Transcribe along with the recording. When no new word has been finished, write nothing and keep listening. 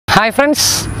Hi friends,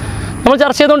 നമ്മൾ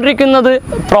ചർച്ച ചെയ്തുകൊണ്ടിരിക്കുന്നത്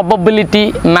പ്രോബബിലിറ്റി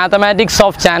മാത്തമാറ്റിക്സ്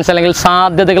ഓഫ് ചാൻസ് അല്ലെങ്കിൽ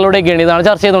സാധ്യതകളുടെ ഗണിതമാണ്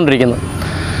ചർച്ച ചെയ്തുകൊണ്ടിരിക്കുന്നത്.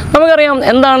 നമുക്കറിയാം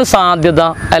എന്താണ് സാധ്യത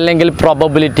അല്ലെങ്കിൽ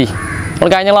പ്രോബബിലിറ്റി.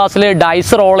 നമ്മൾ കഴിഞ്ഞ ക്ലാസ്സിൽ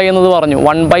ഡൈസ് റോൾ ചെയ്യുന്നത് പറഞ്ഞു.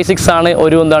 1/6 ആണ്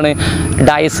ഒരു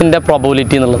ഡൈസിൻ്റെ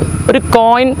പ്രോബബിലിറ്റി എന്നുള്ളത്. ഒരു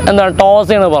കോയിൻ ടോസ്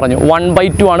ചെയ്യുന്നത് പറഞ്ഞു.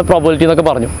 1/2 ആണ് പ്രോബബിലിറ്റി എന്നൊക്കെ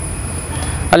പറഞ്ഞു.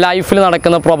 ലൈഫിൽ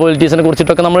നടക്കുന്ന പ്രോബബിലിറ്റീസിനെ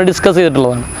കുറിച്ചിട്ടൊക്കെ നമ്മൾ ഡിസ്കസ്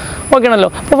ചെയ്തിട്ടുള്ളതാണ്. ഓക്കെ ആണല്ലോ.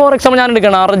 അപ്പോൾ ഫോർ എക്സാമ്പിൾ ഞാൻ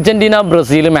എടുക്കുകയാണ് അർജൻറ്റീന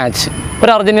ബ്രസീൽ മാച്ച്.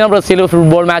 ഒരു അർജൻറ്റീന ബ്രസീൽ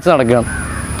ഫുട്ബോൾ മാച്ച് നടക്കുകയാണ്.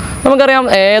 നമുക്കറിയാം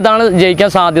ഏതാണ് ജയിക്കാൻ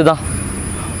സാധ്യത.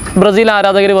 ബ്രസീൽ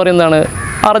ആരാധകർ പറയുന്നതാണ്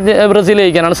ബ്രസീൽ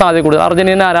ജയിക്കാനാണ് സാധ്യത കൂടുതൽ.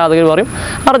 അർജൻറ്റീന ആരാധകർ പറയും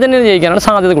അർജൻറ്റീന ജയിക്കാനാണ്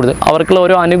സാധ്യത കൂടുതൽ. അവർക്കുള്ള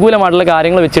ഓരോ അനുകൂലമായിട്ടുള്ള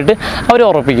കാര്യങ്ങൾ വെച്ചിട്ട് അവർ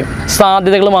ഉറപ്പിക്കും.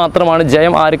 സാധ്യതകൾ മാത്രമാണ്,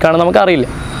 ജയം ആർക്കാണെന്ന് നമുക്കറിയില്ല.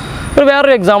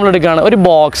 വേറൊരു എക്സാമ്പിൾ എടുക്കുകയാണ്.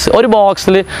 ഒരു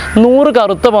ബോക്സിൽ 100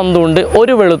 കറുത്ത പന്തുണ്ട്,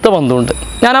 ഒരു വെളുത്ത പന്തുണ്ട്.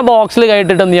 ഞാൻ ആ ബോക്സിൽ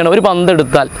കയറ്റിട്ട് എന്ത് ചെയ്യണം? ഒരു പന്ത്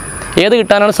എടുത്താൽ ഏത്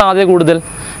കിട്ടാനാണ് സാധ്യത കൂടുതൽ?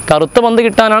 കറുത്ത പന്ത്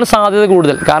കിട്ടാനാണ് സാധ്യത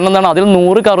കൂടുതൽ. കാരണം എന്താണ്? അതിൽ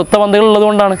 100 കറുത്ത പന്തുകൾ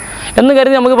ഉള്ളതുകൊണ്ടാണ് എന്ന്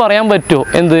കരുതി നമുക്ക് പറയാൻ പറ്റുമോ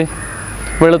എന്ത്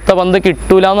വെളുത്ത പന്ത്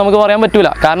കിട്ടൂല എന്ന് നമുക്ക് പറയാൻ പറ്റൂല.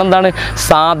 കാരണം എന്താണ്?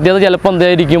 സാധ്യത ചിലപ്പോൾ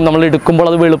എന്തായിരിക്കും, നമ്മൾ എടുക്കുമ്പോൾ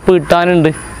അത് വെളുപ്പ്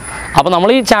കിട്ടാനുണ്ട്. അപ്പോൾ നമ്മൾ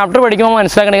ഈ ചാപ്റ്റർ പഠിക്കുമ്പോൾ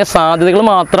മനസ്സിലാക്കണമെങ്കിൽ സാധ്യതകൾ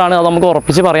മാത്രമാണ്, അത് നമുക്ക്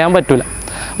ഉറപ്പിച്ച് പറയാൻ പറ്റില്ല.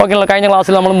 ഓക്കെ. കഴിഞ്ഞ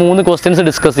ക്ലാസ്സിൽ നമ്മൾ 3 ക്വസ്റ്റ്യൻസ്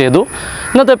ഡിസ്കസ് ചെയ്തു.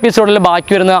 ഇന്നത്തെ എപ്പിസോഡിൽ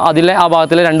ബാക്കി വരുന്ന ആ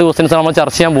ഭാഗത്തിലെ 2 ക്വസ്റ്റ്യൻസ് നമ്മൾ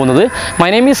ചർച്ച ചെയ്യാൻ പോകുന്നത്. My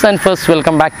name is സൻഫസ്.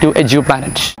 Welcome back to edu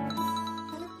planet.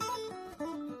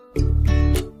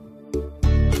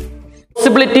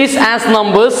 Possibilities as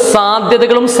numbers,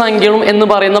 സാധ്യതകളും സംഖ്യകളും എന്ന്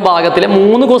പറയുന്ന ഭാഗത്തിലെ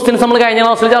 3 ക്വസ്റ്റ്യൻസ് നമ്മൾ കഴിഞ്ഞ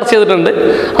ക്ലാസ്സിൽ ചർച്ച ചെയ്തിട്ടുണ്ട്.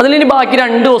 അതിലിനി ബാക്കി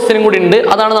 2 ക്വസ്റ്റ്യനും കൂടി ഉണ്ട്.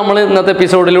 അതാണ് നമ്മൾ ഇന്നത്തെ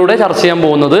എപ്പിസോഡിലൂടെ ചർച്ച ചെയ്യാൻ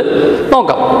പോകുന്നത്.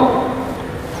 നോക്കാം.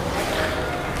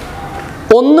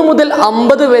 1 മുതൽ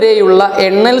 50 വരെയുള്ള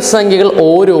എണ്ണൽ സംഖ്യകൾ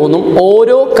ഓരോന്നും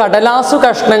ഓരോ കടലാസു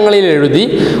കഷ്ണങ്ങളിൽ എഴുതി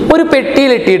ഒരു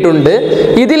പെട്ടിയിൽ ഇട്ടിട്ടുണ്ട്.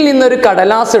 ഇതിൽ നിന്നൊരു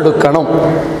കടലാസ് എടുക്കണം.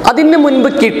 അതിന് മുൻപ്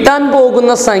കിട്ടാൻ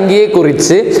പോകുന്ന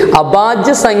സംഖ്യയെക്കുറിച്ച്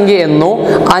അഭാജ്യ സംഖ്യ എന്നോ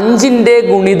 5ന്റെ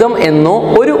ഗുണിതം എന്നോ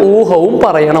ഒരു ഊഹവും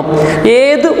പറയണം.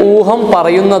 ഏത് ഊഹം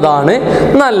പറയുന്നതാണ്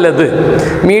നല്ലത്?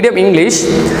 Medium English.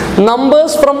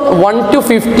 Numbers from 1 to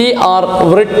 50 are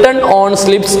written on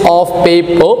slips of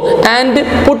paper and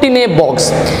put in a box.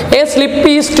 A slip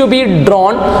is to be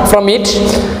drawn from it,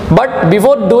 but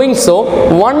before doing so,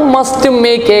 one must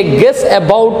make a guess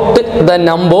about the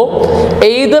number,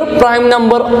 either prime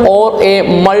number or a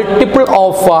multiple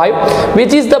of 5,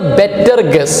 which is the better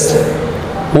guess.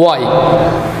 Why?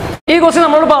 ഈ question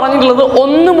നമ്മൾ പറഞ്ഞിട്ടുള്ളത്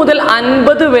 1 മുതൽ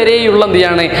 50 വരെയുള്ള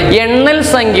എന്താണ് എണ്ണൽ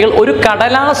സംഖ്യകൾ ഒരു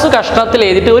കടലാസ് കഷ്ണത്തിൽ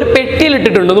എഴുതിയിട്ട് ഒരു പെട്ടിയിൽ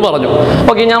ഇട്ടിട്ടുണ്ടെന്ന് പറഞ്ഞു.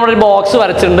 ഓക്കെ. ഞാൻ ഇവിടെ ഒരു ബോക്സ്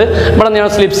വരച്ചിട്ടുണ്ട്. ഇവിടെ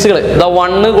സ്ലിപ്സുകൾ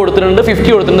 1 കൊടുത്തിട്ടുണ്ട്, 50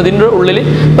 കൊടുത്തിട്ടുണ്ട്. ഇതിൻ്റെ ഉള്ളിൽ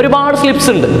ഒരുപാട് സ്ലിപ്സ്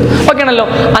ഉണ്ട്. ഓക്കെ ആണല്ലോ.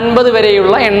 50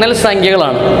 വരെയുള്ള എണ്ണൽ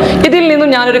സംഖ്യകളാണ്. ഇതിൽ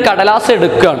നിന്നും ഞാനൊരു കടലാസ്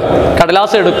എടുക്കുകയാണ്.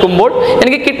 കടലാസ് എടുക്കുമ്പോൾ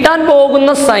എനിക്ക് കിട്ടാൻ പോകുന്ന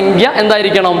സംഖ്യ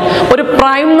എന്തായിരിക്കണം? ഒരു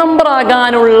പ്രൈം നമ്പർ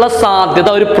ആകാനുള്ള സാധ്യത,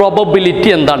 ഒരു പ്രോബബിലിറ്റി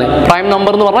എന്താണ്? പ്രൈം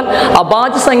നമ്പർ എന്ന് പറഞ്ഞാൽ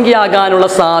അഭാജ്യ സംഖ്യ ആകാനുള്ള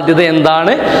സാധ്യത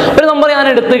എന്താണ്? ഒരു നമ്പർ ഞാൻ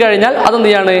എടുത്തു കഴിഞ്ഞാൽ അതെന്ത്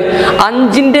ചെയ്യാണ്?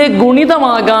 5ന്റെ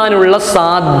ഗുണിതമാകാനുള്ള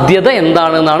സാധ്യത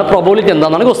എന്താണെന്നാണ്, പ്രോബബിലിറ്റി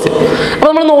എന്താണെന്നാണ് ക്വസ്റ്റ്യൻ. അപ്പോൾ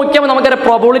നമ്മൾ നോക്കിയാൽ നമുക്കറിയാം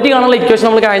പ്രോബബിലിറ്റി കാണാനുള്ള ഇക്വേഷൻ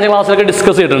നമ്മൾ കഴിഞ്ഞ ക്ലാസ്സിലൊക്കെ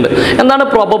ഡിസ്കസ് ചെയ്തിട്ടുണ്ട്. എന്താണ്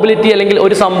പ്രോബബിലിറ്റി അല്ലെങ്കിൽ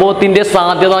ഒരു സംഭവത്തിന്റെ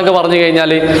സാധ്യത എന്നൊക്കെ പറഞ്ഞു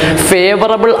കഴിഞ്ഞാൽ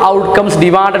favourable outcomes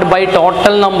divided by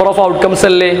total number of outcomes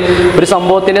അല്ലേ? ഒരു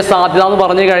സംഭവത്തിന്റെ സാധ്യത എന്ന്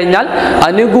പറഞ്ഞു കഴിഞ്ഞാൽ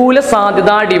അനുകൂല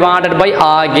സാധ്യത ഡിവൈഡഡ് ബൈ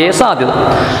ആകെ സാധ്യത.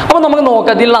 അപ്പോൾ നമുക്ക്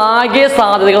നോക്കാം, ഇതിൽ ആകെ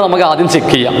സാധ്യതകൾ നമുക്ക് ആദ്യം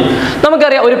ചെക്ക് ചെയ്യാം.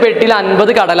 നമുക്കറിയാം ഒരു പെട്ടിയിൽ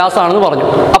 50 കടലാസാണെന്ന് പറഞ്ഞു.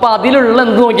 അപ്പൊ അതിലുള്ള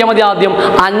എന്ത് നോക്കിയാൽ മതി? ആദ്യം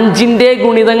 5ന്റെ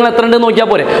ഗുണിതങ്ങൾ എത്ര ഉണ്ട് നോക്കിയാൽ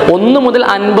പോരെ. 1 മുതൽ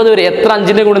 50 വരെ എത്ര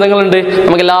 5ന്റെ ഗുണിതങ്ങളുണ്ട്?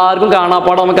 നമുക്ക് എല്ലാവർക്കും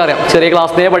കാണാപ്പാടെ നമുക്കറിയാം, ചെറിയ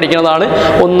ക്ലാസ്സിലേ പഠിക്കുന്നതാണ്.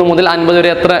 1 മുതൽ 50 വരെ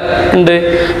എത്ര ഉണ്ട്?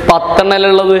 10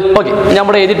 ഉള്ളത്. ഓക്കെ. ഞാൻ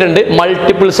ഇവിടെ എഴുതിയിട്ടുണ്ട്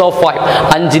മൾട്ടിപ്പിൾസ് ഓഫ് 5,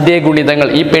 5ന്റെ ഗുണിതങ്ങൾ.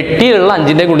 ഈ പെട്ടിയിലുള്ള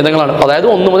 5ന്റെ ഗുണിതങ്ങളാണ്. അതായത്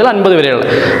 1 മുതൽ 50 വരെയുള്ള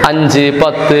 5,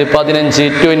 10, 15,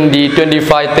 20,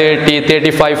 25, 30,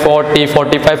 35, 40,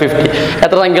 45, 50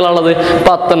 എത്ര സംഖ്യകളുള്ളത്?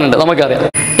 10 ഉണ്ട്. നമുക്കറിയാം.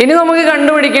 ഇനി നമുക്ക്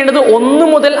കണ്ടുപിടിക്കേണ്ടത് 1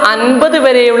 മുതൽ 50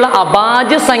 വരെയുള്ള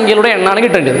അഭാജ്യ സംഖ്യകളുടെ എണ്ണമാണ്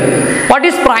കിട്ടേണ്ടത്. What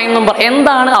is prime number?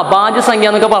 എന്താണ് അഭാജ്യ സംഖ്യ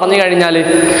എന്നൊക്കെ പറഞ്ഞു കഴിഞ്ഞാൽ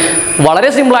വളരെ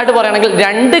സിമ്പിൾ ആയിട്ട് പറയുകയാണെങ്കിൽ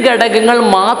 2 ഘടകങ്ങൾ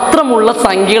മാത്രമുള്ള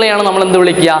സംഖ്യകളെയാണ് നമ്മൾ എന്ത്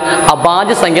വിളിക്കുക?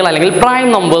 അഭാജ്യ സംഖ്യകൾ അല്ലെങ്കിൽ പ്രൈം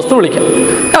നമ്പേഴ്സ് എന്ന് വിളിക്കുക.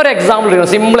 ഒരു എക്സാമ്പിൾ എടുക്കുക,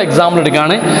 സിമ്പിൾ എക്സാമ്പിൾ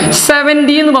എടുക്കുകയാണ്.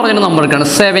 70 എന്ന് പറഞ്ഞൊരു നമ്പർ എടുക്കുകയാണ്.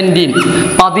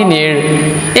 17.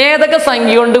 ഏതൊക്കെ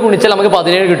സംഖ്യ കൊണ്ട് ഗുണിച്ചാൽ നമുക്ക്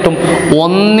 17 കിട്ടും?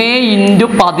 1 ×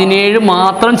 17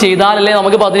 മാത്രം ചെയ്താലല്ലേ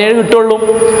നമുക്ക് 17 കിട്ടുള്ളൂ.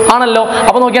 ആണല്ലോ.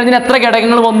 അപ്പൊ നോക്കിയാൽ ഇതിന് എത്ര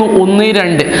ഘടകങ്ങൾ വന്നു? 1,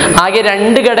 2. ആകെ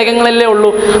 2 ഘടകങ്ങളല്ലേ ഉള്ളൂ.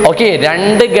 ഓക്കെ.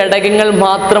 2 ഘടകങ്ങൾ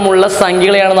മാത്രമുള്ള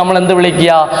സംഖ്യകളെയാണ് നമ്മൾ എന്ത്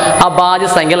വിളിക്കുക? അഭാജ്യ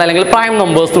സംഖ്യകൾ അല്ലെങ്കിൽ പ്രൈം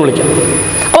നമ്പേഴ്സ് എന്ന് വിളിക്കുക.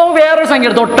 അപ്പോൾ വേറൊരു സംഖ്യ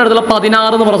എടുത്തു, തൊട്ടടുത്തുള്ള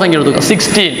 16 എന്ന് പറഞ്ഞ സംഖ്യ എടുത്തു.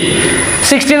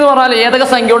 16 എന്ന് പറഞ്ഞാൽ ഏതൊക്കെ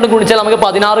സംഖ്യ കൊണ്ട് ഗുണിച്ചാൽ നമുക്ക്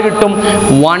 16 കിട്ടും?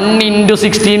 1 ×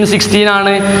 16 16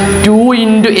 ആണ്. 2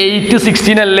 × 8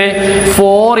 16 അല്ലേ?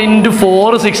 4 ×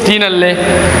 4 16 അല്ലേ?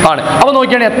 ആണ്. അപ്പൊ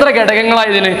നോക്കിയാണ് എത്ര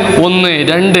ഘടകങ്ങളായതിന്? 1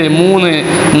 2 3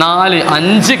 4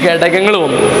 5 ഘടകങ്ങൾ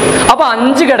വന്നു. അപ്പൊ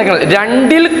 5 ഘടകങ്ങൾ,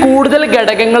 2ൽ കൂടുതൽ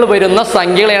ഘടകങ്ങൾ വരുന്ന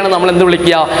സംഖ്യകളെയാണ് നമ്മൾ എന്ത്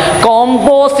വിളിക്കുക?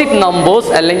 കോമ്പോസിറ്റ് നമ്പേഴ്സ്,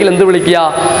 അല്ലെങ്കിൽ എന്ത് വിളിക്കുക?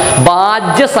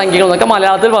 ഭാജ്യ സംഖ്യകൾ എന്നൊക്കെ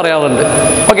മലയാളത്തിൽ പറയാറുണ്ട്.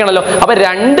 ഓക്കെ ആണല്ലോ. അപ്പൊ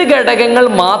 2 ഘടകങ്ങൾ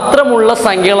മാത്രമുള്ള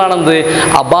സംഖ്യകളാണെന്ത്?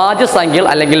 അഭാജ്യ സംഖ്യകൾ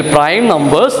അല്ലെങ്കിൽ പ്രൈം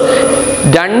നമ്പേഴ്സ്.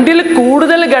 2ൽ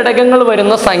കൂടുതൽ ഘടകങ്ങൾ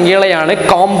വരുന്ന സംഖ്യകളെയാണ്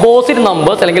കോമ്പോസിറ്റ്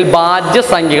നമ്പേഴ്സ് അല്ലെങ്കിൽ ഭാജ്യ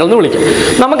സംഖ്യകൾ എന്ന് വിളിക്കും.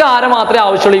 നമുക്ക് ആരെ മാത്രമേ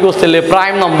ആവശ്യമുള്ള ഈ ക്വസ്റ്റ്യനിൽ?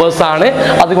 പ്രൈം നമ്പേഴ്സ് ആണ്.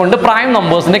 അതുകൊണ്ട് പ്രൈം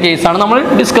നമ്പേഴ്സിന്റെ കേസാണ് നമ്മൾ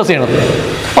ഡിസ്കസ് ചെയ്യുന്നത്.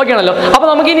 ഓക്കെ ആണല്ലോ. അപ്പൊ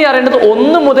നമുക്ക് ഇനി അറിയേണ്ടത്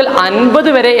 1 മുതൽ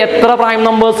 50 വരെ എത്ര പ്രൈം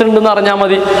നമ്പേഴ്സ് ഉണ്ടെന്ന് അറിഞ്ഞാൽ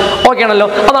മതി. ഓക്കെ ആണല്ലോ.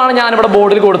 അതാണ് ഞാനിവിടെ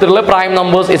ബോർഡിൽ കൊടുത്തിട്ടുള്ളത്. Prime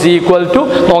numbers is equal to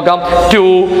നോക്കാം 2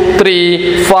 3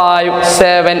 5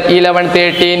 7 11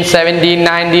 13 17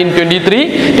 19 23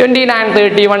 29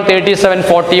 31 37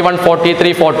 41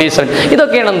 43 47.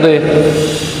 ഇതൊക്കെയാണ് എന്ത്?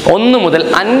 1 മുതൽ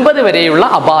 50 വരെയുള്ള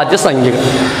അഭാജ്യ സംഖ്യകൾ.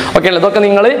 ഓക്കെ അല്ലേ? ഇതൊക്കെ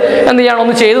നിങ്ങൾ എന്ത് ചെയ്യണം?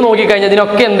 ഒന്ന് ചെയ്ത് നോക്കിക്കഴിഞ്ഞാൽ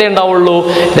ഇതിനൊക്കെ എന്തേ ഉണ്ടാവുള്ളൂ?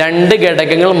 2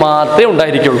 ഘടകങ്ങൾ മാത്രമേ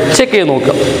ഉണ്ടായിരിക്കുള്ളൂ. ചെക്ക് ചെയ്ത്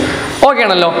നോക്കുക. ഓക്കെ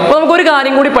ആണല്ലോ. അപ്പൊ നമുക്കൊരു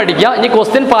കാര്യം കൂടി പഠിക്കാം. ഇനി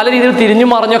ക്വസ്റ്റ്യൻ പല രീതിയിൽ തിരിഞ്ഞു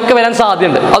മറിഞ്ഞൊക്കെ വരാൻ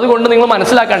സാധ്യതയുണ്ട്. അതുകൊണ്ട് നിങ്ങൾ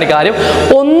മനസ്സിലാക്കേണ്ട കാര്യം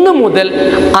 1 മുതൽ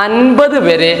 50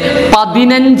 വരെ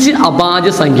 15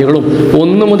 അഭാജ്യ സംഖ്യകളും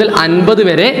 1 മുതൽ 50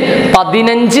 വരെ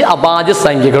 15 അഭാജ്യ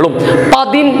സംഖ്യകളും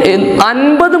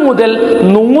 50 മുതൽ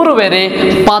 100 വരെ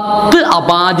 10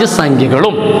 അഭാജ്യ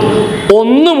സംഖ്യകളും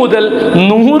 1 മുതൽ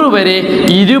 100 വരെ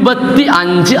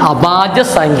 25 അഭാജ്യ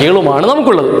സംഖ്യകളുമാണ്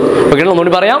നമുക്കുള്ളത്. ഓക്കെ,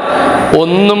 ഒന്നുകൂടി പറയാം.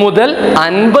 1 മുതൽ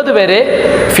 50 വരെ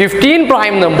 15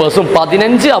 പ്രൈം നമ്പേഴ്സും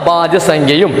 15 അഭാജ്യ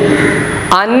സംഖ്യയും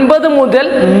 50 മുതൽ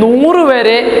 100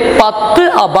 വരെ 10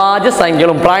 അഭാജ്യ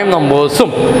സംഖ്യകളും പ്രൈം നമ്പേഴ്സും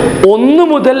 1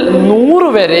 മുതൽ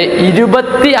 100 വരെ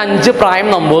 25 പ്രൈം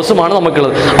നമ്പേഴ്സുമാണ്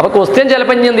നമുക്കുള്ളത്. അപ്പൊ ക്വസ്റ്റ്യൻ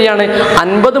ചിലപ്പോൾ ഇനി എന്ത് ചെയ്യാണ്?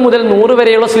 50 മുതൽ 100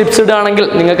 വരെയുള്ള സ്ലിപ്സ് ഇടുകയാണെങ്കിൽ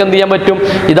നിങ്ങൾക്ക് എന്ത് ചെയ്യാൻ പറ്റും?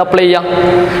 ഇത് അപ്ലൈ ചെയ്യാം.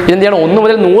 ഇതെന്ത് ചെയ്യണം? 1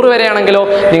 മുതൽ 100 വരെ ആണെങ്കിലോ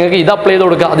നിങ്ങൾക്ക് ഇത് അപ്ലൈ ചെയ്ത്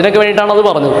കൊടുക്കുക. അതിനൊക്കെ വേണ്ടിയിട്ടാണ് അത്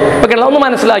പറഞ്ഞത്. ഓക്കെ, അതൊന്ന്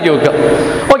മനസ്സിലാക്കി വെക്കുക.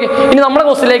 ഓക്കെ, ഇനി നമ്മുടെ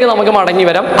ക്വസ്റ്റ്യനിലേക്ക് നമുക്ക് മടങ്ങി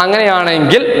വരാം.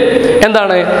 അങ്ങനെയാണെങ്കിൽ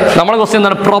എന്താണ് നമ്മുടെ ക്വസ്റ്റ്യൻ?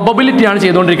 എന്താണ്? പ്രോബബിലിറ്റി ആണ്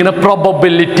ചെയ്തുകൊണ്ടിരിക്കുന്നത്.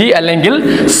 പ്രോബബിലിറ്റി അല്ലെങ്കിൽ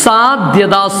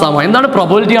സാധ്യതാ സമം. എന്താണ്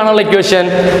പ്രോബബിലിറ്റി ആണുള്ള ഇക്വേഷൻ?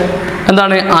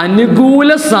 എന്താണ്?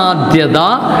 അനുകൂല സാധ്യത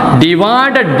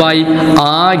ഡിവൈഡഡ് ബൈ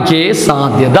ആകെ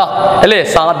സാധ്യത അല്ലേ?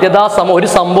 സാധ്യതാ സമം. ഒരു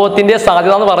സംഭവത്തിന്റെ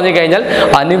സാധ്യത എന്ന് പറഞ്ഞു കഴിഞ്ഞാൽ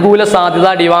അനുകൂല സാധ്യത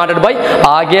ഡിവൈഡഡ് ബൈ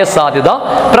ആകെ സാധ്യത.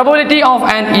 Probability of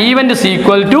an event is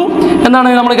equal to എന്താണ്?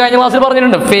 നമ്മൾ കഴിഞ്ഞ ക്ലാസ്സിൽ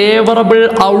പറഞ്ഞിട്ടുണ്ട്. Favourable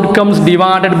outcomes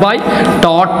divided by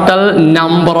total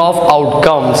number of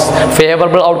outcomes.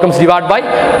 Favourable outcomes divide by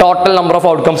total number of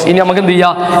outcomes. ഇനി നമുക്ക് എന്ത്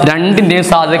ചെയ്യാം? രണ്ടിന്റെയും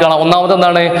സാധ്യത കാണാം. ഒന്നാമത്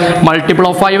എന്താണ്? മൾട്ടിപ്പിൾ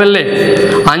ഓഫ് 5 അല്ലേ?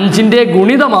 5ന്റെ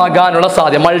ഗുണിതമാകാനുള്ള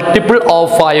സാധ്യത മൾട്ടിപ്പിൾ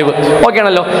ഓഫ് 5. ഓക്കെ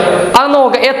ആണല്ലോ. അത്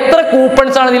നോക്കാം. എത്ര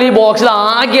കൂപ്പൺസ് ആണ് ഇതിൽ ഈ ബോക്സിൽ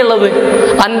ആകെ ഉള്ളത്?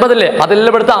 50 അല്ലേ?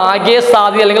 അതെല്ലാം എടുത്ത് ആകെ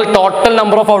സാധ്യത അല്ലെങ്കിൽ ടോട്ടൽ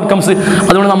നമ്പർ ഓഫ് ഔട്ട്കംസ്.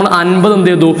 അതുകൊണ്ട് നമ്മൾ 50 എന്ത്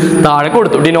ചെയ്തു? താഴെ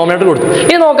കൊടുത്തു, ഡിനോമിനേറ്റർ കൊടുത്തു.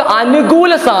 ഇനി നോക്കാം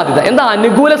അനുകൂല സാധ്യത. എന്താ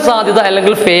അനുകൂല സാധ്യത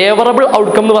അല്ലെങ്കിൽ ഫേവറബിൾ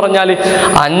ഔട്ട്കം എന്ന് പറഞ്ഞാൽ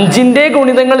 5ന്റെ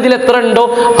ഗുണിതങ്ങൾ ഇതിൽ എത്ര ഉണ്ടോ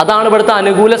അതാണ് ഇവിടുത്തെ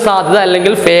അനുകൂല സാധ്യത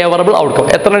അല്ലെങ്കിൽ ഫേവറബിൾ ഔട്ട്കം.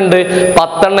 എത്ര ഉണ്ട്?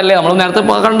 10 എണ്ണം അല്ലേ? നമ്മൾ നേരത്തെ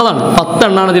കണ്ടതാണ്. 10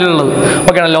 എണ്ണമാണ് ഇതിലുള്ളത്.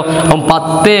 ഓക്കെ ആണല്ലോ. അപ്പം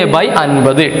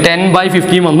 10/50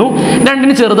 10/15 വന്നു.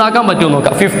 രണ്ടിന് ചെറുതാക്കാൻ പറ്റുമോ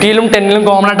നോക്കാം. 50ലും 10ലും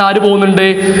കോമൺ ആയിട്ട് ആര് പോകുന്നുണ്ട്?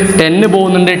 10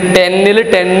 പോകുന്നുണ്ട്. 10ൽ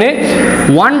 10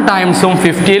 1 ടൈംസും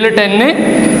 50ൽ 10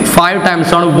 5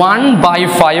 ടൈംസും ആണ്.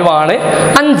 1/5 ആണ്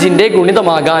 5ന്റെ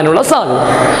ഗുണിതമാകാനുള്ള സാധ്യത.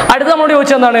 അടുത്ത നമ്മളോട്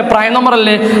ചോദിച്ചത് എന്താണ്? പ്രൈം നമ്പർ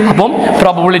അല്ലേ? അപ്പം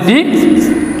probability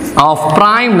of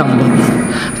prime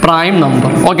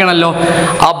number okay ആണല്ലോ.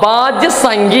 അഭാജ്യ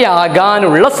സംഖ്യ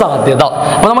ആകാനുള്ള സാധ്യത.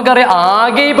 അപ്പൊ നമുക്കറിയാം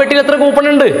ആകെ ഈ പെട്ടിയിൽ എത്ര കൂപ്പൺ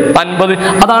ഉണ്ട്? 50.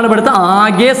 അതാണ് ഇവിടുത്തെ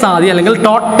ആകെ സാധ്യത അല്ലെങ്കിൽ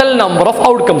ടോട്ടൽ നമ്പർ ഓഫ്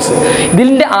ഔട്ട്കംസ്.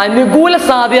 ഇതിന്റെ അനുകൂല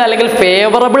സാധ്യത അല്ലെങ്കിൽ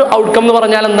ഫേവറബിൾ ഔട്ട്കം എന്ന്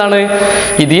പറഞ്ഞാൽ എന്താണ്?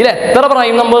 ഇതിൽ എത്ര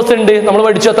പ്രൈം നമ്പേഴ്സ് ഉണ്ട്? നമ്മൾ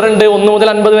പഠിച്ചു എത്ര ഉണ്ട്? 1 മുതൽ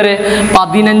 50 വരെ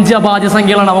 15 അഭാജ്യ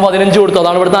സംഖ്യകളാണ്. അപ്പൊ 15 കൊടുത്തു.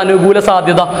 അതാണ് ഇവിടുത്തെ അനുകൂല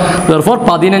സാധ്യത. therefore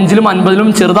 15ലും 50ലും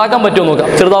ചെറുതാക്കാൻ പറ്റുമോ നോക്കാം.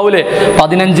 ചെറുതാവൂലേ?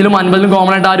 15ലും 50ലും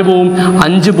കോമൺ ആയിട്ട് ആര് പോവും?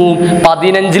 5 പോവും.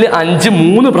 15ൽ 5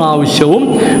 3 പ്രാവശ്യവും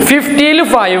 50ൽ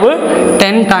 5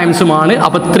 10 ടൈംസുമാണ്.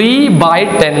 അപ്പൊ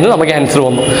 3/10 നമുക്ക് ആൻസർ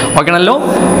വന്നു. ഓക്കെ ആണല്ലോ.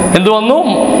 എന്ത് വന്നു?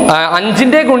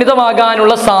 5ന്റെ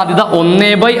ഗുണിതമാകാനുള്ള സാധ്യത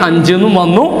 1/5 എന്നും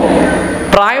വന്നു.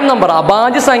 പ്രൈം നമ്പർ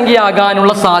അഭാജ്യ സംഖ്യ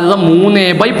ആകാനുള്ള സാധ്യത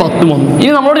 3/10 വന്നു.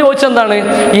 ഇനി നമ്മളോട് ചോദിച്ചത് എന്താണ്?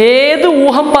 ഏത്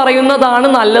ഊഹം പറയുന്നതാണ്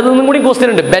നല്ലതെന്നും കൂടി ക്വസ്റ്റ്യൻ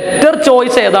ഉണ്ട്. ബെറ്റർ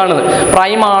ചോയ്സ് ഏതാണ്?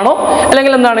 പ്രൈം ആണോ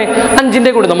അല്ലെങ്കിൽ എന്താണ്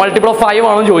 5ന്റെ ഗുണിതം മൾട്ടിപ്പിൾ ഓഫ് 5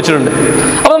 ആണോ ചോദിച്ചിട്ടുണ്ട്.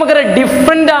 അപ്പൊ നമുക്കറിയാം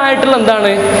ഡിഫറെന്റ് ആയിട്ടുള്ള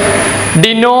എന്താണ്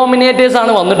ഡിനോമിനേറ്റേഴ്സ്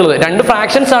ആണ് വന്നിട്ടുള്ളത്. രണ്ട്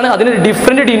ഫ്രാക്ഷൻസ് ആണ്, അതിന്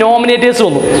ഡിഫറെന്റ് ഡിനോമിനേറ്റേഴ്സ്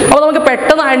വന്നു. അപ്പോൾ നമുക്ക്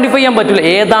പെട്ടെന്ന് ഐഡന്റിഫൈ ചെയ്യാൻ പറ്റില്ല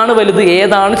ഏതാണ് വലുത്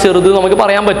ഏതാണ് ചെറുത് നമുക്ക്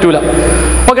പറയാൻ പറ്റൂല.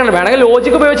 ഓക്കെ ആണ്, വേണമെങ്കിൽ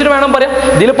ലോജിക്ക് ഉപയോഗിച്ചിട്ട് വേണം പറയാം.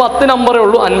 ഇതിൽ 10 നമ്പറേ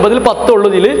ഉള്ളൂ, 50-ൽ 10 ഉള്ളൂ,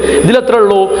 ഇതിൽ എത്ര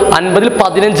ഉള്ളൂ, 50-ൽ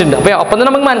 15 ഉണ്ട്. അപ്പം തന്നെ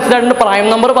നമുക്ക് മനസ്സിലായിട്ടുണ്ട് പ്രൈം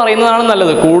നമ്പർ പറയുന്നതാണ്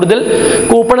നല്ലത്. കൂടുതൽ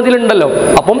കൂപ്പൺ ഇതിലുണ്ടല്ലോ,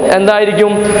 അപ്പം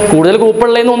എന്തായിരിക്കും കൂടുതൽ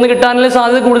കൂപ്പണിലേന്ന് ഒന്ന് കിട്ടാനുള്ള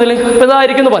സാധ്യത കൂടുതൽ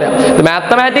ഇതായിരിക്കും എന്ന് പറയാം.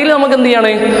 മാത്തമാറ്റിക്കലി നമുക്ക് എന്ത്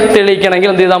ചെയ്യാണ്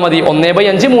തെളിയിക്കണമെങ്കിൽ എന്ത് ചെയ്താൽ മതി,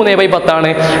 1/5 3/10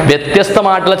 ആണ്.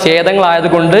 വ്യത്യസ്തമായിട്ടുള്ള ഛേദങ്ങളായത്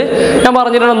കൊണ്ട് ഞാൻ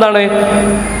പറഞ്ഞിട്ടുണ്ട് എന്താണ്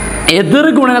എതിർ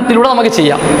ഗുണനത്തിലൂടെ നമുക്ക്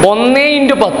ചെയ്യാം.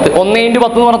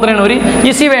 1/10 എന്ന് പറഞ്ഞാൽ ഒരു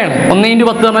ഈസി വേണം.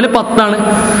 1/10 പറഞ്ഞാൽ 10 ആണ്.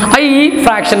 അത് ഈ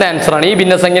ഫ്രാക്ഷന്റെ ആൻസർ ആണ്, ഈ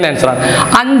ഭിന്നസംഖ്യന്റെ ആൻസർ ആണ്.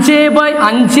 5/5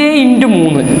 ×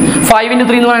 3 5 ×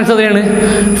 3 എന്ന് പറഞ്ഞ ആൻസർ എത്രയാണ്,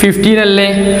 15 അല്ലേ.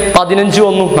 15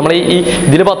 വന്നു. നമ്മൾ ഈ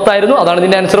ഇതിൽ 10 ആയിരുന്നു, അതാണ്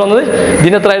ഇതിന്റെ ആൻസർ വന്നത്.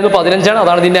 ഇതിന് എത്ര ആയിരുന്നു, 15 ആണ്,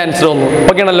 അതാണ് ഇതിന്റെ ആൻസർ വന്നു.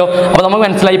 ഓക്കെ ആണല്ലോ. അപ്പൊ നമുക്ക്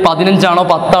മനസ്സിലായി 15 ആണോ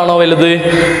 10 ആണോ വലുത്,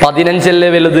 15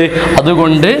 അല്ലേ വലുത്.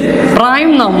 അതുകൊണ്ട്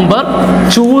പ്രൈം നമ്പർ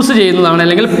ചൂസ് ചെയ്യുന്നതാണ്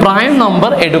അല്ലെങ്കിൽ പ്രൈം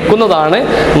നമ്പർ എടുക്കുന്നതാണ്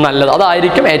നല്ലത്.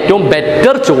 അതായിരിക്കും ഏറ്റവും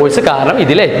ബെറ്റർ ചോയ്സ്. കാരണം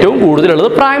ഇതിൽ ഏറ്റവും കൂടുതലുള്ളത്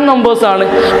പ്രൈം നമ്പേഴ്സ് ആണ്.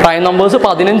 പ്രൈം നമ്പേഴ്സ്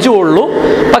 15 ഉള്ളൂ.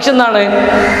 പക്ഷെ എന്താണ്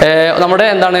നമ്മുടെ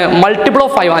മൾട്ടിപ്പിൾ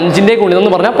ഓഫ് 5 5ന്റെ ഗുണിതം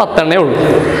എന്ന് പറഞ്ഞാൽ 10 ഉള്ളൂ.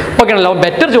 ഓക്കെ ആണല്ലോ.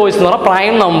 ബെറ്റർ ചോയ്സ് എന്ന് പറഞ്ഞാൽ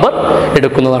പ്രൈം നമ്പർ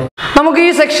എടുക്കുന്നതാണ്. നമുക്ക്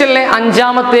ഈ സെക്ഷനിലെ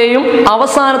 5ാമത്തെയും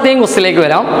അവസാനത്തെയും ക്വസ്റ്റ്യനിലേക്ക്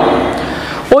വരാം.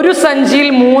 ഒരു സഞ്ചിയിൽ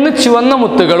 3 ചുവന്ന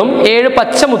മുത്തുകളും 7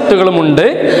 പച്ച മുത്തുകളും ഉണ്ട്.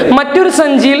 മറ്റൊരു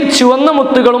സഞ്ചിയിൽ ചുവന്ന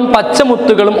മുത്തുകളും പച്ച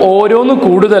മുത്തുകളും ഓരോന്ന്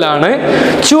കൂടുതലാണ്.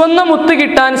 ചുവന്ന മുത്ത്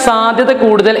കിട്ടാൻ സാധ്യത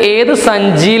കൂടുതൽ ഏത്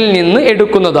സഞ്ചിയിൽ നിന്ന്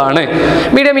എടുക്കുന്നതാണ്?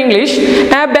 Medium English.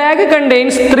 A bag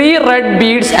contains 3 red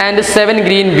beads and 7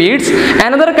 green beads.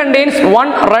 Another contains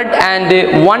 1 red and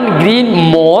 1 green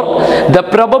more. The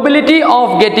probability of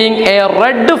getting a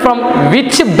red from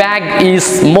which bag is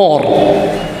more?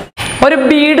 ഒരു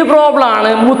ബീഡ് പ്രോബ്ലം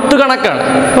ആണ്, മുത്ത് കണക്കാണ്.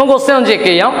 നമുക്ക് ക്വസ്റ്റ്യൻ ഒന്ന് ചെക്ക്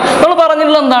ചെയ്യാം. നമ്മൾ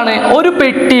പറഞ്ഞിട്ടുള്ളത് എന്താണ്, ഒരു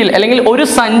പെട്ടിയിൽ അല്ലെങ്കിൽ ഒരു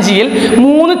സഞ്ചിയിൽ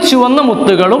 3 ചുവന്ന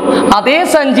മുത്തുകളും അതേ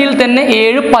സഞ്ചിയിൽ തന്നെ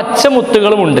 7 പച്ച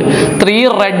മുത്തുകളും ഉണ്ട്. 3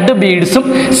 റെഡ് ബീഡ്സും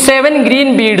 7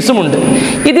 ഗ്രീൻ ബീഡ്സും ഉണ്ട്.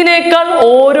 ഇതിനേക്കാൾ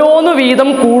ഓരോന്ന് വീതം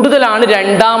കൂടുതലാണ്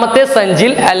രണ്ടാമത്തെ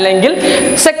സഞ്ചിയിൽ അല്ലെങ്കിൽ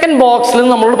സെക്കൻഡ് ബോക്സിൽ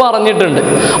നമ്മളോട് പറഞ്ഞിട്ടുണ്ട്.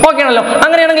 ഓക്കെ ആണല്ലോ.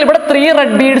 അങ്ങനെയാണെങ്കിൽ ഇവിടെ 3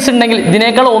 റെഡ് ബീഡ്സ് ഉണ്ടെങ്കിൽ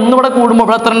ഇതിനേക്കാൾ ഒന്ന് ഇവിടെ കൂടുമ്പോൾ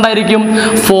ഇവിടെ എത്ര ഉണ്ടായിരിക്കും,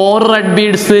 4 റെഡ്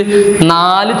ബീഡ്സ്,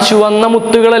 4 ചുവന്ന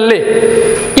മുത്തുകളല്ലേ.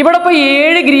 ഇവിടെ ഇപ്പൊ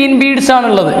 7 ഗ്രീൻ ബീഡ്സ്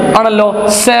ആണുള്ളത് ആണല്ലോ.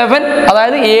 7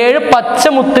 അതായത് 7 പച്ച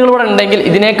മുത്തുകൾ ഇവിടെ ഉണ്ടെങ്കിൽ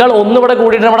ഇതിനേക്കാൾ ഒന്ന് ഇവിടെ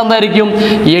കൂടിയിട്ട് ഇവിടെ എന്തായിരിക്കും,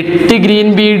 8 ഗ്രീൻ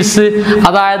ബീഡ്സ്,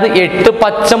 അതായത് 8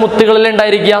 പച്ച മുത്തുകളിൽ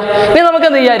ഉണ്ടായിരിക്കുക. ഇനി നമുക്ക്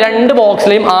എന്ത് ചെയ്യാം, 2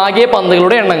 ബോക്സിലെയും ആകെ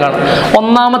പന്തുകളുടെ എണ്ണം കാണാം.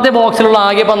 ഒന്നാമത്തെ ബോക്സിലുള്ള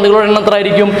ആകെ പന്തുകളുടെ എണ്ണം എത്ര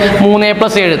ആയിരിക്കും, 3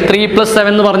 + 7 3 + 7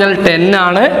 എന്ന് പറഞ്ഞാൽ 10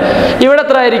 ആണ്. ഇവിടെ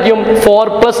എത്ര ആയിരിക്കും, 4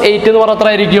 + 8 എന്ന് പറഞ്ഞാൽ എത്ര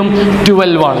ആയിരിക്കും,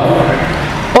 12 ആണ്.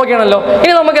 ഓക്കെ ആണല്ലോ.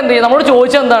 ഇനി നമുക്ക് എന്ത് ചെയ്യാം, നമ്മളോട്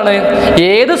ചോദിച്ചത് എന്താണ്,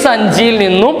 ഏത് സഞ്ചിയിൽ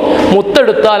നിന്നും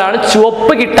മുത്തെടുത്താലാണ്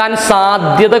ചുവപ്പ് കിട്ടാൻ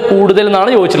സാധ്യത കൂടുതൽ എന്നാണ്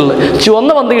ചോദിച്ചിട്ടുള്ളത്.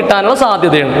 ചുവന്ന പന്ത് കിട്ടാനുള്ള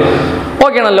സാധ്യതയാണ്.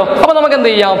 ഓക്കെ ആണല്ലോ. അപ്പൊ നമുക്ക് എന്ത്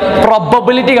ചെയ്യാം,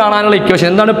 പ്രോബബിലിറ്റി കാണാനുള്ള ഇക്വേഷൻ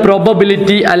എന്താണ്,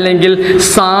 പ്രോബബിലിറ്റി അല്ലെങ്കിൽ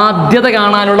സാധ്യത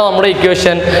കാണാനുള്ള നമ്മുടെ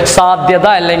ഇക്വേഷൻ, സാധ്യത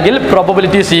അല്ലെങ്കിൽ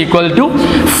probability is equal to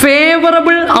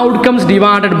favourable outcomes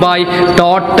divided by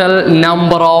total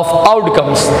number of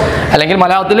outcomes, അല്ലെങ്കിൽ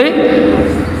മലയാളത്തിൽ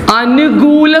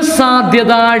അനുകൂല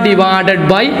സാധ്യത ഡിവൈഡഡ്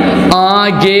ബൈ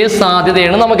ആകെ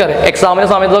സാധ്യതയാണ് നമുക്കറിയാം. എക്സാമിന്റെ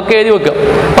സമയത്തൊക്കെ എഴുതി വെക്കുക.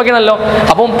 ഓക്കെ ആണല്ലോ.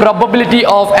 അപ്പം probability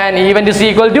of an event is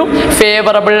equal to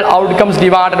favourable outcomes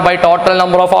divided by total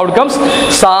number of outcomes.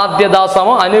 സാധ്യത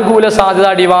സമം അനുകൂല സാധ്യത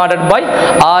ഡിവൈഡഡ് ബൈ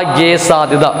ആകെ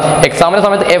സാധ്യത. എക്സാമിന്റെ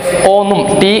സമയത്ത് FO എന്നും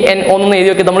TNO എന്നും എഴുതി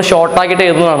വെക്കുക, നമ്മൾ ഷോർട്ട് ആക്കിയിട്ട്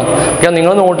എഴുതുന്നതാണ്.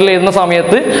 നിങ്ങൾ നോട്ടിൽ എഴുതുന്ന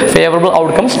സമയത്ത് favourable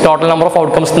outcomes total number of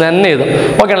outcomes തന്നെ എഴുതും.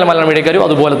 ഓക്കെ ആണല്ലോ. മലയാളം മീഡിയക്കാരും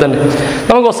അതുപോലെ തന്നെ.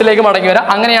 നമുക്ക് ക്വസ്റ്റ്യനിലേക്ക് മടങ്ങി വരാം.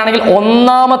 അങ്ങനെയാണെങ്കിൽ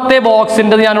ഒന്നാമത്തെ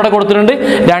ബോക്സിന്റെ ഞാനിവിടെ കൊടുത്തിട്ടുണ്ട്,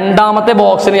 രണ്ടാമത്തെ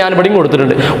ബോക്സിന് ഞാൻ ഇവിടെയും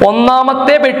കൊടുത്തിട്ടുണ്ട്.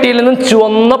 ഒന്നാമത്തെ പെട്ടിയിൽ നിന്നും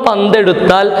ചുവന്ന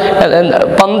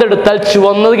പന്തെടുത്താൽ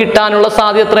ചുവന്നത് കിട്ടാനുള്ള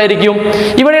സാധ്യത എത്ര ആയിരിക്കും?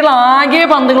 ഇവിടെയുള്ള ആകെ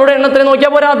പന്തുകളുടെ എണ്ണത്തിനെ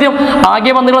നോക്കിയാൽ പോരാ. ആദ്യം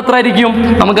ആകെ പന്തുകൾ എത്ര ആയിരിക്കും,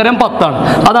 നമുക്കറിയാം 10 ആണ്.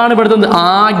 അതാണ് ഇവിടുത്തെ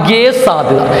ആകെ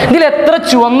സാധ്യത. ഇതിൽ എത്ര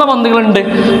ചുവന്ന പന്തുകളുണ്ട്,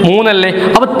 3 അല്ലേ.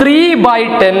 അപ്പൊ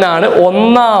 3/10 ആണ്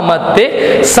ഒന്നാമത്തെ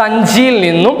സഞ്ചിയിൽ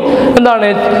നിന്നും എന്താണ്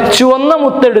ചുവന്ന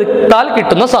മുത്തെടുത്താൽ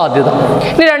കിട്ടുന്ന സാധ്യത.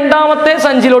 ഇനി രണ്ടാമത്തെ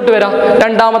സഞ്ചിയിലോട്ട് വരാം,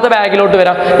 രണ്ടാമത്തെ ബാഗിലോട്ട്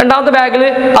വരാം. രണ്ടാമത്തെ ബാഗിൽ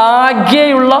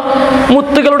ആകെയുള്ള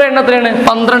മുത്തുകളുടെ എണ്ണത്തിലാണ്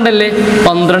 12 അല്ലേ,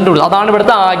 12 ഉള്ളു. അതാണ്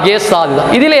ഇവിടുത്തെ ആകെ സാധ്യത.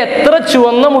 ഇതിൽ എത്ര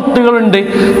ചുവന്ന മുത്തുകളുണ്ട്,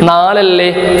 4 അല്ലേ,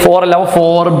 4 അല്ല,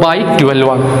 4/12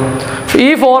 ആണ്. ഈ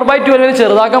 4/12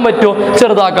 ചെറുതാക്കാൻ പറ്റുമോ,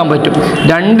 ചെറുതാക്കാൻ പറ്റും.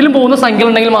 രണ്ടിലും പോകുന്ന സംഖ്യ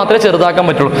ഉണ്ടെങ്കിൽ മാത്രമേ ചെറുതാക്കാൻ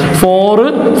പറ്റുള്ളൂ.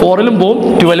 4ലും പോവും,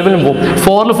 12ലും പോവും.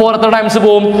 4ൽ 4 എത്ര ടൈംസ്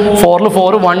പോവും, 4ൽ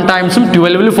 4 1 ടൈംസും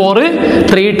 12ൽ 4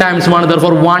 3 ടൈംസുമാണ്.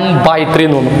 therefore 1/3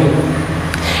 എന്ന് തോന്നും.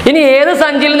 ഇനി ഏത്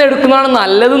സംഖ്യയിൽ നിന്ന് എടുക്കുന്നതാണ്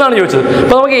നല്ലതെന്നാണ് ചോദിച്ചത്.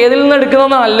 അപ്പോൾ നമുക്ക് ഏതിൽ നിന്ന്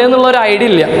എടുക്കുന്നതാണ് നല്ലതെന്നുള്ള ഒരു ഐഡിയ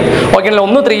ഇല്ല. ഓക്കെ അല്ലേ?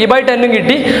 ഒന്ന് 3/10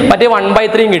 കിട്ടി, മറ്റേ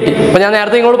 1/3 കിട്ടി. അപ്പോൾ ഞാൻ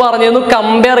നേരത്തെ നിങ്ങളോട് പറഞ്ഞിരുന്നു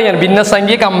കമ്പയർ ചെയ്യാൻ,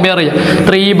 ഭിന്നസംഖ്യ കമ്പയർ ചെയ്യാം.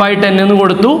 3/10 എന്ന്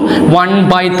കൊടുത്തു,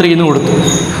 1/3 എന്ന് കൊടുത്തു.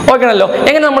 ഓക്കെ ആണല്ലോ?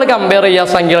 എങ്ങനെ നമ്മൾ കമ്പയർ ചെയ്യുക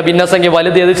സംഖ്യകൾ? ഭിന്നസംഖ്യ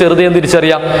വലുത് ഏത് ചെറുത് എന്ന്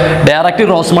തിരിച്ചറിയാം. Direct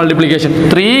cross multiplication.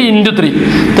 3 × 3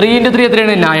 3 × 3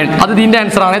 എത്രയാണ്? 9. അത് ഇതിൻ്റെ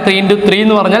ആൻസർ ആണ്. 3 × 3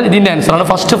 എന്ന് പറഞ്ഞാൽ ഇതിൻ്റെ ആൻസർ ആണ്,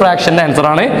 ഫസ്റ്റ് ഫ്രാക്ഷൻ്റെ ആൻസർ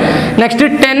ആണ്. നെക്സ്റ്റ്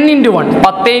 10 × 1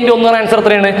 10 × 1 ആൻസർ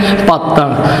എത്രയാണ്? 10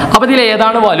 ആണ്. അപ്പോൾ ഇതിൽ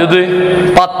ഏതാണ് വലുത്?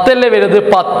 10 അല്ലേ വലുത്?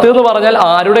 10 എന്ന് പറഞ്ഞാൽ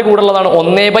ആരുടെ കൂടെ ഉള്ളതാണ്?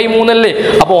 1/3 അല്ലേ?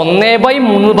 അപ്പോൾ 1/3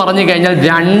 എന്ന് പറഞ്ഞു കഴിഞ്ഞാൽ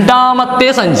രണ്ടാമത്തെ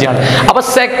സംഖ്യയാണ്. അപ്പോൾ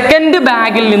സെക്കൻഡ്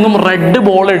ബാഗിൽ നിന്നും റെഡ്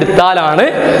ബോൾ എടുത്താലാണ്,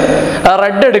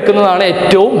 റെഡ് എടുക്കുന്നതാണ്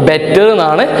ഏറ്റവും ബെറ്റർ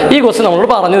എന്നാണ് ഈ ക്വസ്റ്റ്യൻ നമ്മളോട്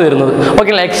പറഞ്ഞു തരുന്നത്.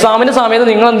 ഓക്കെ, എക്സാമിന് സമയത്ത്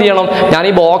നിങ്ങൾ എന്ത് ചെയ്യണം? ഞാൻ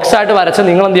ഈ ബോക്സ് ആയിട്ട് വരച്ച്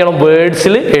നിങ്ങൾ എന്ത് ചെയ്യണം?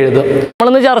 വേർഡ്സിൽ എഴുതുക.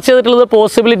 നമ്മളിന്ന് ചർച്ച ചെയ്തിട്ടുള്ളത്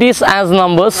പോസിബിലിറ്റീസ് ആസ്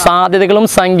നമ്പേഴ്സ്, സാധ്യതകളും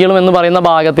സംഖ്യകളും എന്ന് പറയുന്ന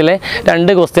ഭാഗത്തിലെ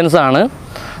 2 ക്വസ്റ്റ്യൻസ് ആണ്.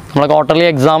 നമ്മളെ ക്വാർട്ടർലി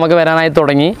എക്സാമൊക്കെ വരാനായി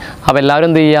തുടങ്ങി. അപ്പോൾ എല്ലാവരും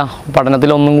എന്ത് ചെയ്യുക? പഠനത്തിൽ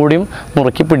ഒന്നും കൂടിയും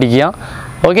മുറുക്കി പിടിക്കുക.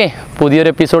 ഓക്കെ, പുതിയൊരു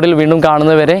എപ്പിസോഡിൽ വീണ്ടും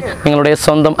കാണുന്നവരെ നിങ്ങളുടെ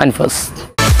സ്വന്തം അൻഫസ്.